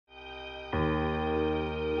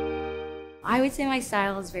I would say my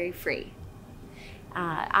style is very free.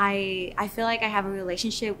 I feel like I have a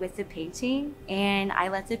relationship with the painting, and I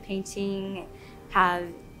let the painting have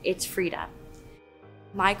its freedom.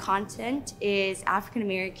 My content is African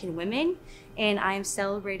American women, and I'm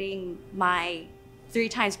celebrating my 3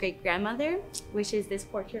 times great grandmother, which is this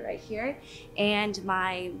portrait right here, and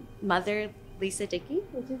my mother, Lisa Dickey,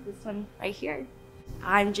 which is this one right here.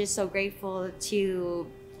 I'm just so grateful to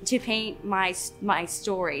paint my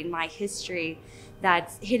story, my history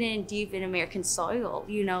that's hidden deep in American soil.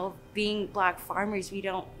 You know, being Black farmers, we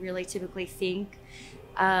don't really typically think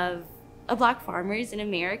of Black farmers in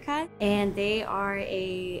America, and they are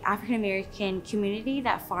a African American community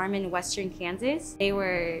that farm in western Kansas. They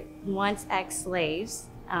were once ex-slaves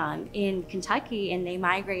in Kentucky, and they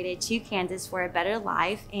migrated to Kansas for a better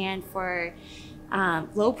life and for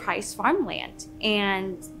low-priced farmland.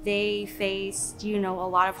 And they faced, you know, a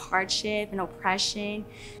lot of hardship and oppression.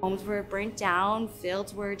 Homes were burnt down,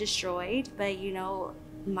 fields were destroyed, but you know,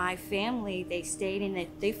 my family, they stayed and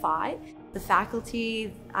they fought. The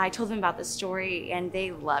faculty, I told them about the story and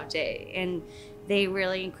they loved it, and they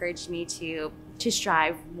really encouraged me to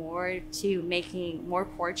strive more to making more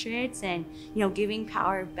portraits and, you know, giving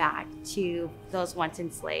power back to those once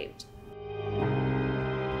enslaved.